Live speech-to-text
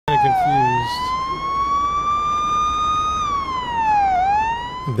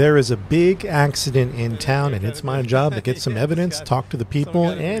There is a big accident in town, and it's my job to get some evidence, talk to the people,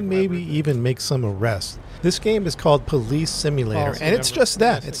 and maybe even make some arrests. This game is called Police Simulator, and it's just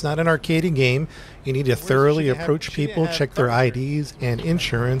that. It's not an arcade game. You need to thoroughly approach people, check their IDs and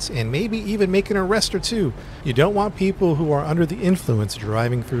insurance, and maybe even make an arrest or two. You don't want people who are under the influence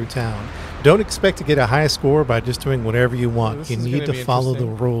driving through town. Don't expect to get a high score by just doing whatever you want. You need to follow the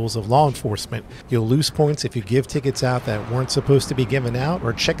rules of law enforcement. You'll lose points if you give tickets out that weren't supposed to be given out,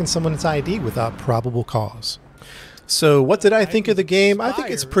 or checking someone's ID without probable cause. So what did I think of the game? I think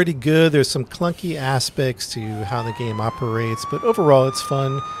it's pretty good. There's some clunky aspects to how the game operates, but overall it's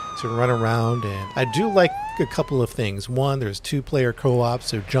fun to run around, and I do like a couple of things. One, there's 2-player co-op,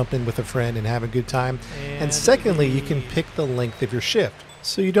 so jump in with a friend and have a good time. And secondly, you can pick the length of your shift.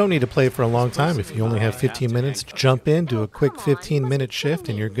 So you don't need to play for a long time. If you only have 15 minutes, jump in, do a quick 15-minute shift,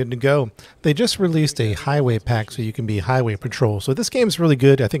 and you're good to go. They just released a highway pack so you can be highway patrol. So this game's really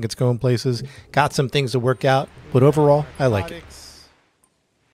good. I think it's going places. Got some things to work out, but overall, I like it.